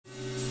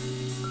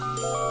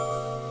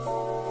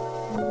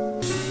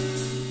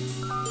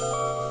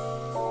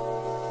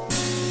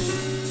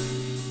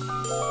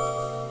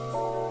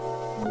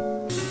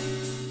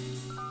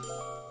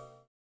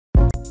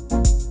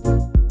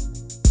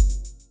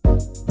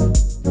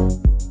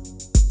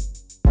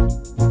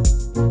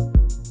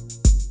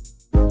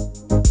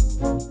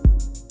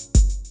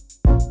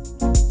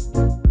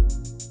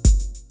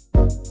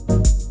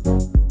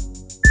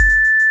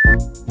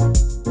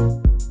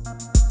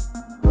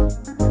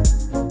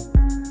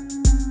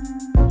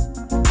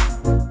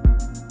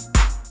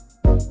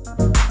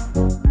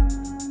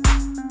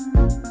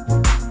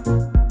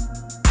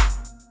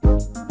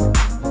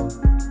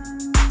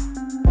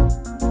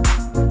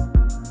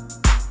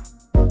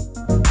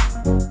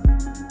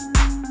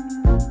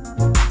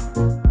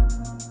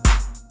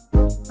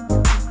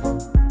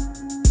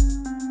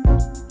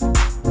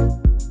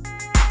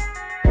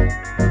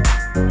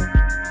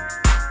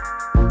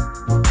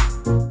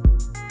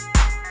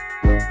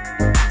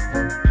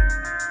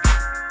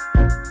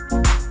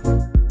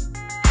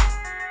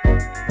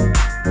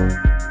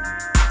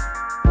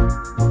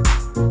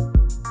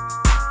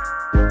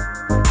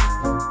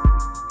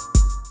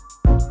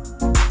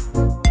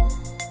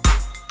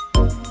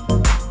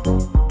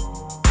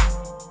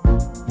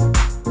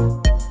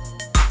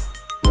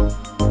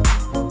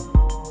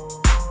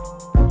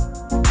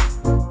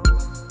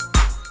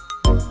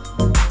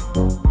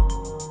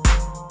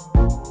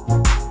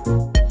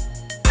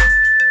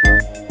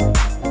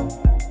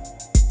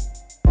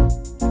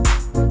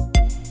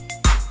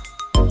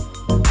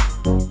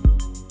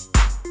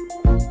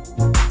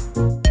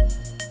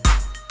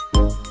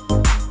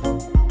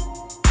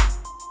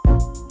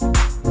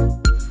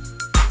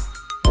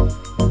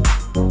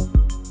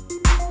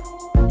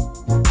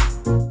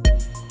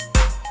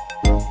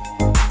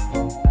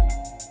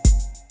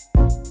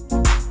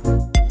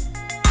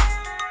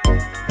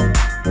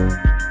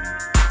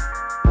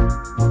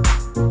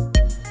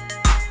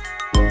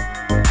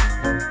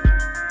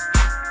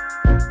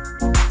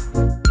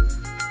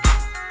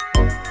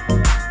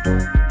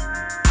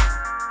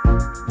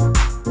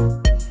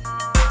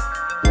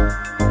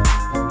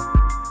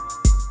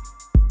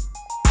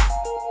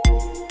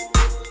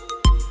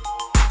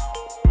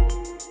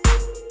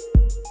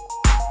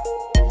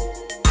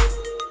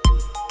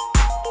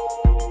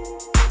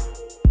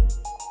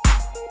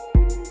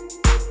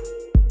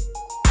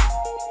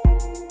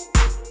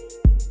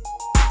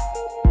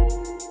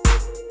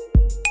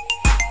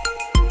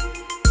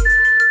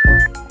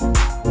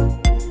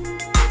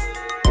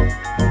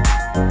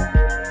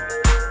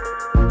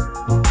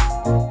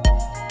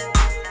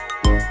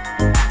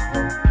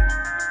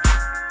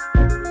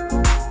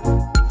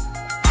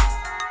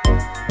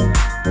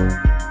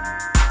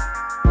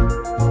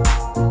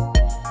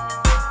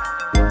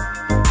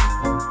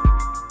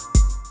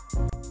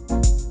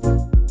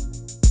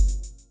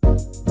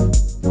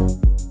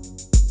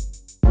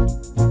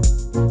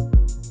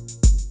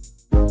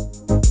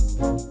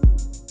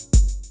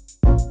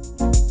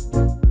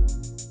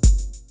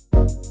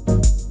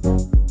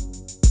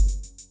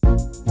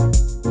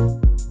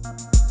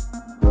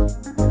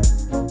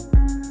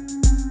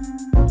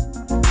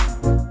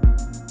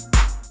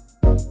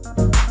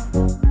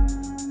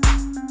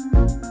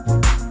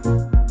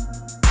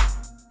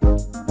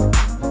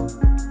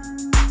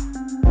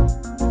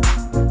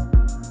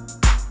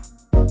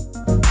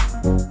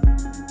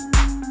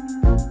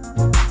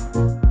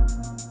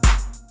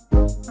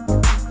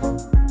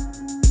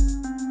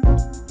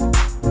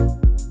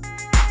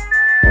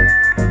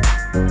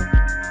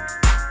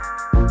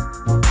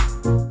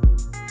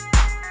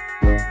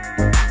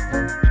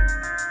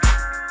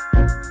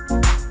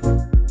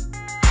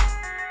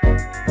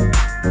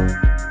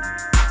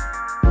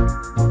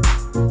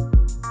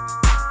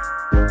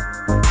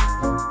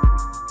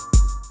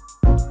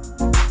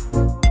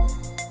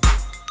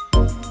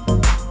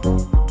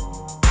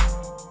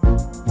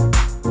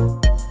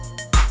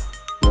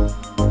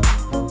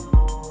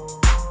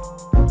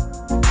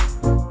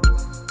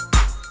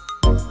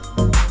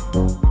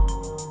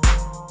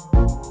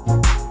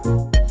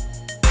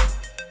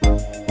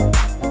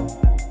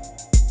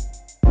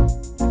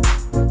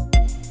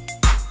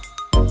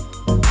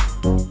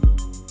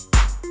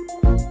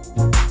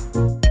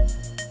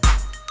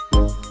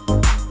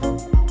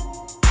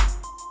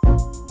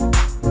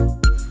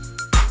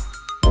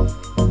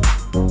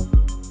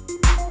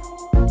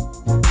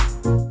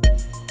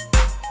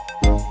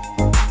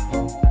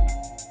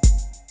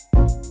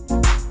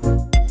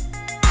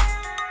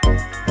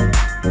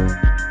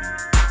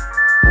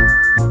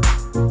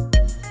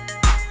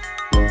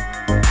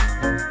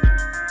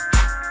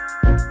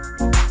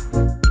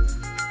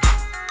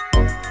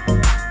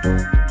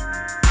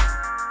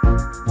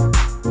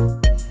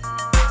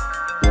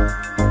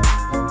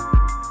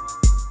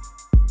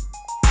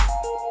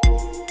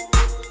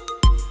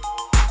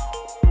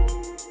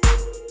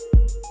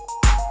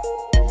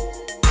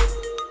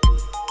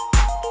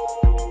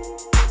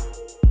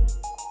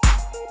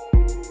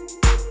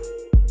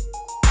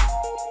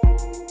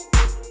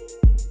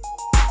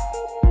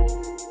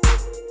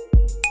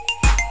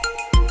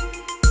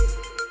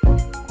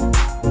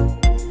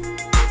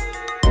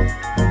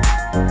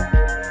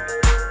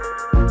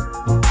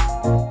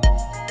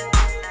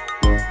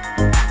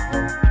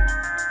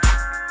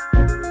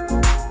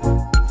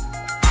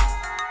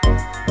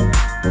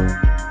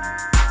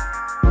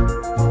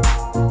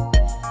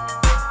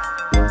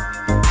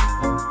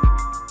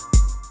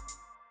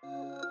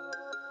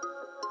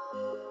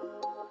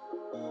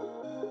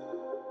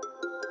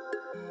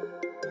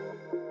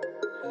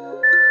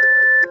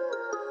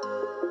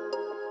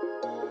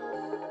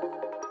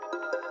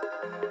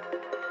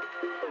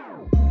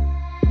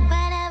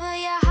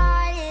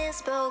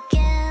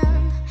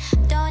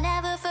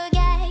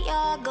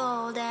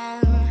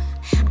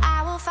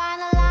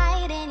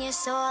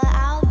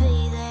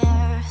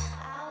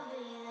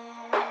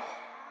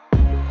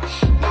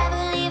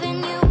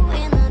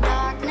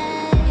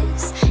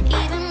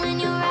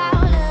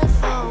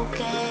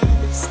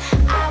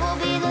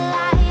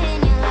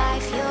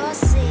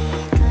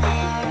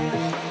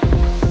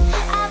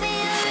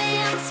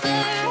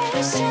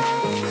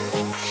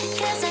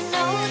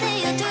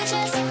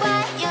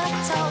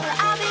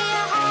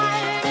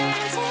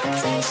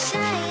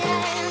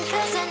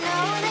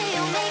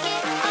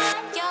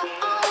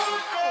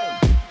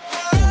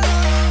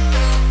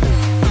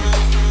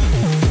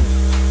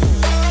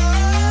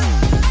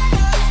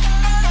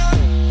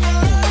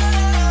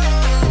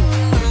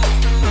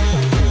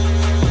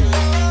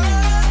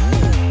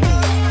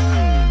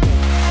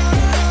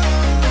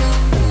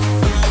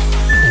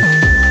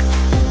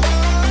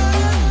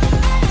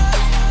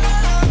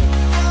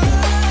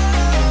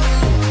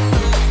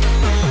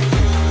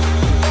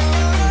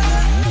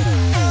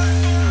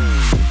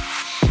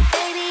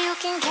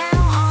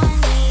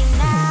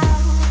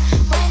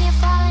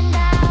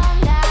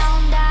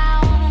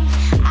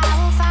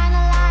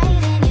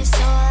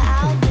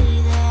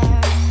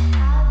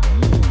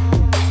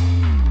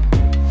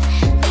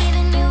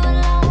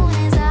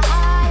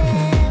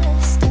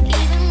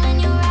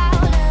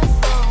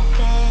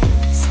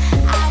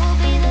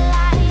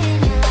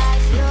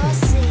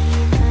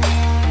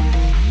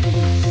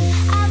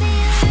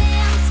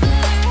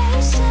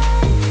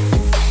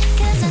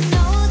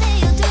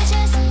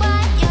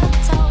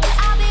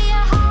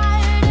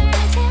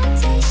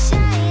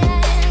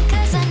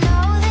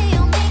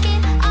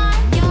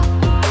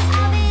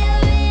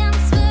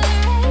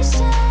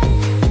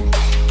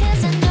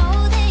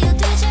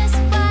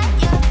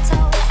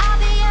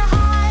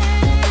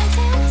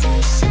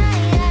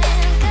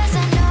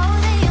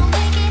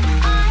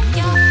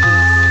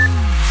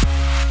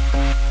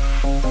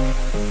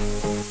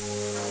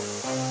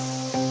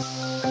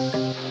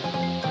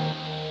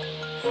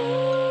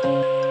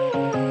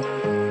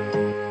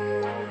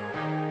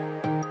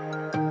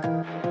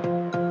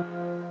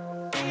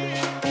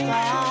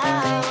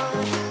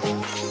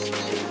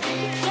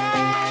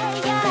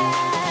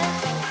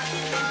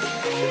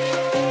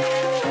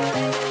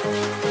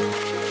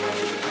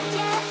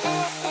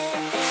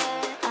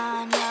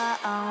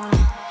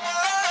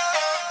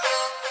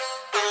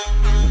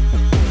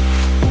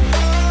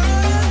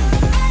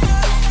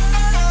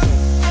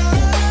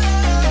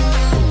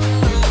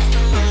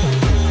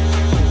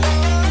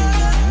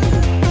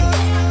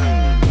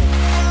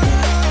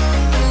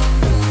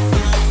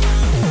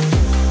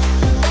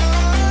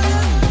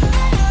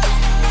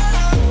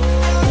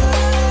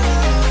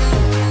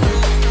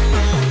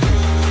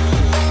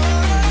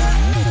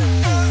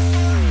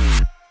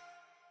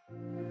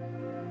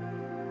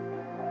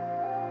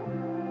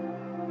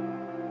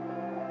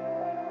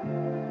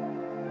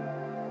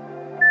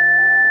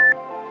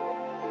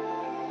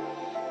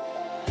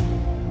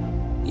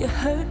You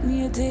hurt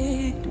me, you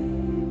did,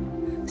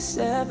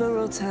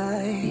 several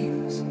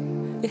times.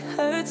 It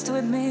hurts to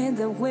admit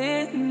that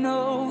we're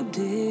no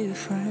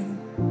different.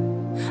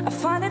 I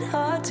find it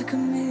hard to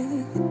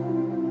commit,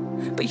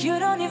 but you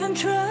don't even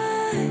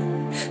try.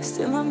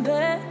 Still I'm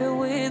better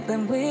with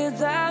than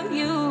without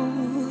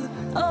you.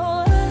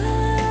 Oh,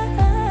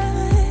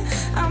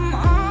 I'm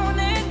on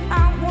it,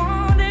 I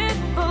want it,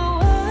 but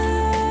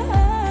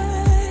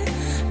why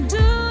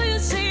do you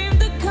seem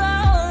to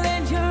call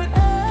in your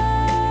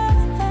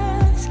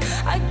eyes?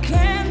 I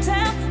can't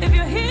tell if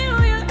you're here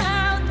or you're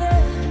out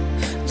there.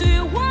 Do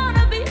you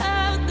wanna be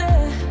out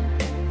there?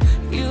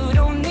 You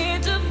don't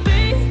need to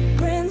be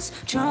Prince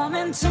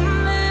Charming to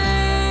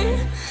me.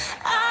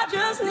 I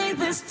just need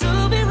this to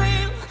be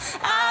real.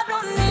 I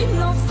don't need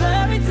no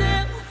fairy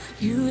tale.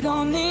 You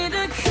don't need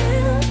to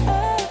kill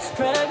a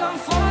dragon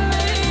for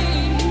me.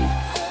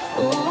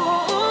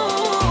 Ooh,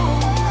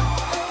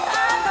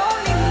 I don't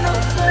need no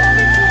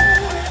fairy tale.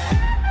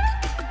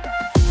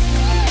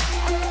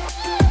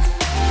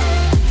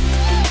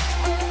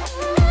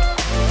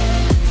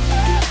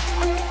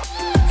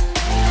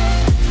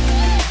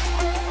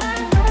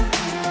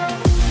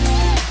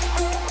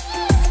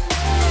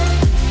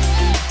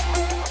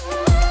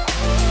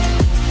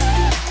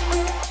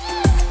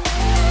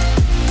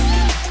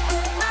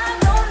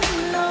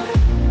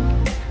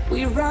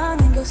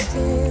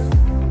 Still,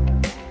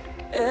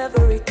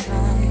 every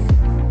time,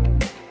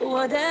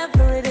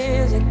 whatever it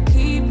is, I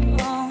keep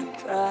on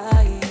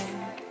trying.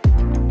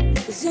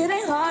 'Cause it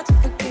ain't hard to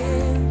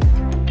forgive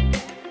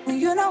when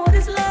you know what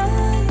it's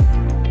like.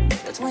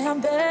 That's why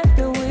I'm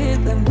better with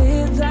than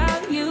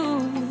without you.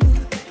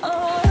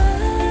 Oh,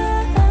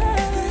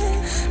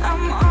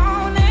 I'm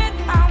on it,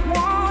 I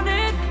want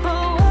it,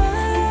 but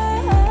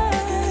why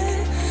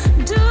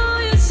do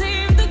you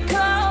seem to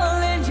call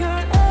in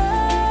your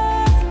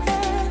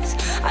eyes?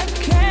 I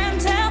can't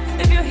tell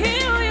if you're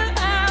here or you're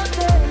out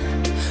there.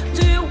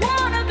 Do you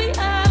wanna be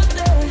out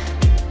there?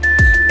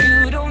 You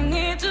don't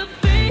need to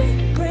be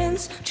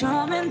Prince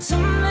Charming to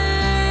me.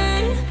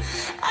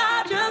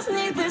 I just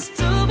need this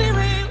to be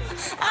real.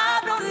 I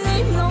don't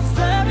need no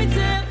fairy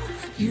tale.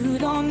 You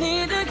don't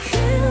need to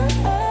kill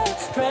a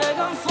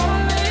dragon for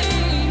me.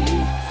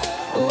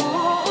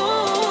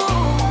 Ooh,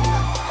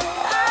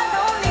 I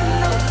don't need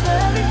no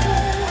fairy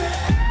tale.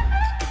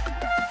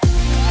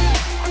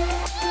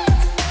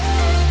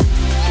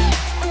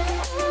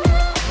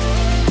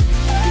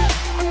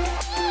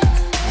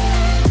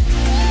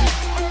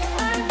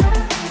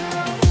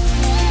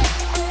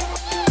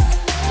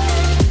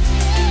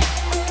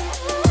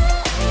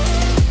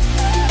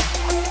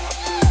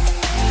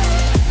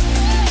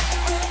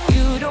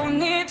 You don't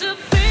need to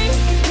be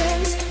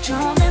Prince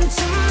Charming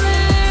to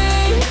me.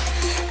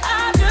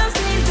 I just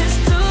need this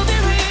to be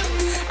real.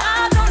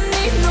 I don't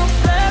need no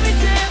fairy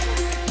tale.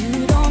 You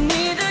don't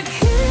need to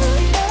kill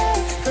a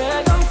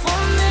dragon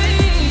for me.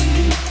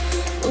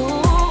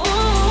 Ooh,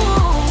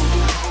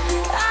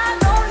 I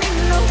don't need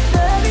no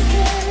fairy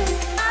tale.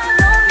 I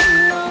don't need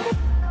no.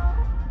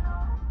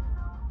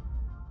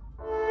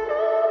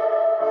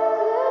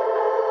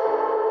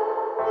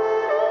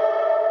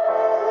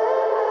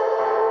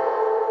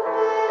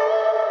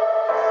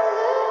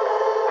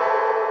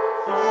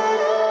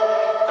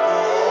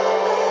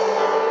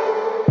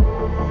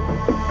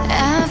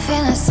 I'm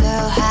feeling so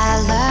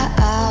hollow.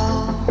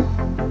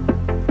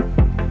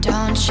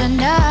 Don't you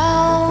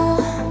know?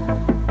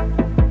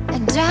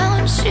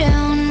 Don't you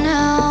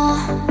know?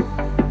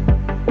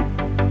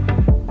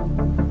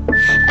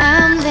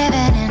 I'm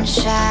living in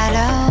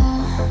shadow.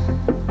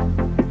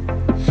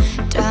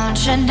 Don't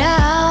you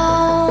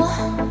know?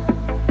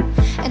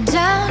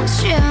 Don't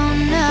you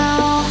know?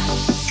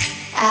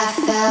 I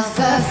fell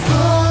for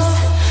fool's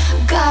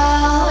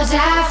gold.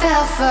 I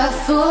fell for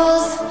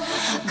fool's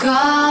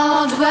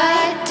gold.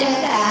 What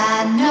did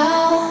I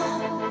know?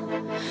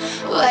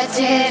 What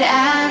did I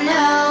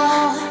know?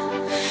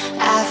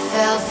 I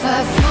fell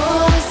for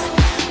fool's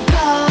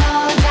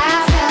gold. I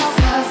fell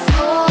for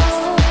fool's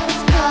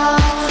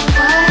gold.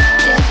 What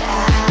did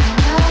I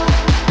know?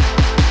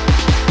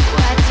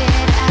 What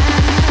did I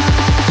know?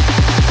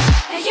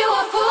 You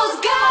were fool's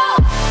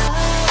gold.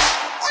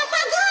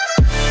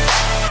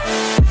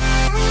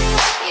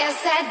 Yes,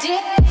 I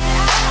did. Yes, I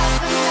did.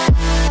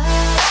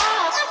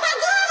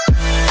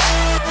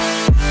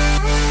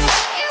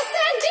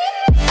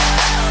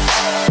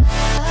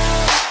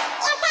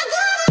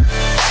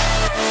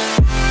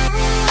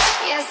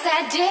 Yes, I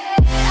did.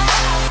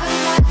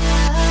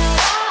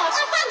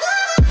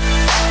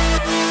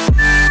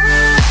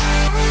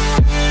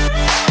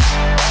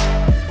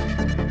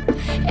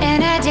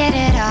 And I did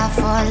it all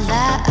for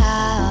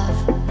love.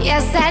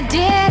 Yes, I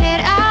did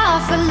it all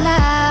for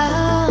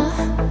love.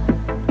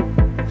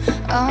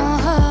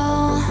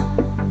 Oh,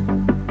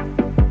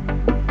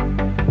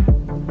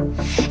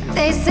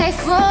 they say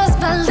fools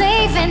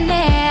believe in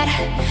it,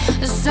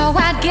 so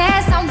I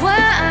guess I'm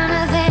one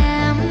of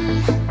them.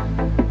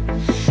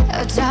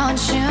 Oh,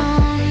 don't you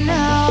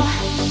know?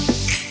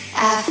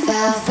 I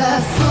fell for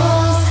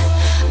fool's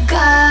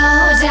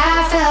gold. I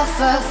fell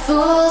for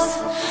fool's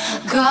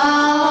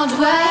Gold,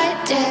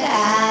 what did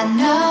I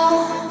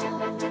know?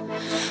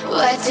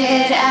 What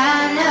did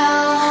I know?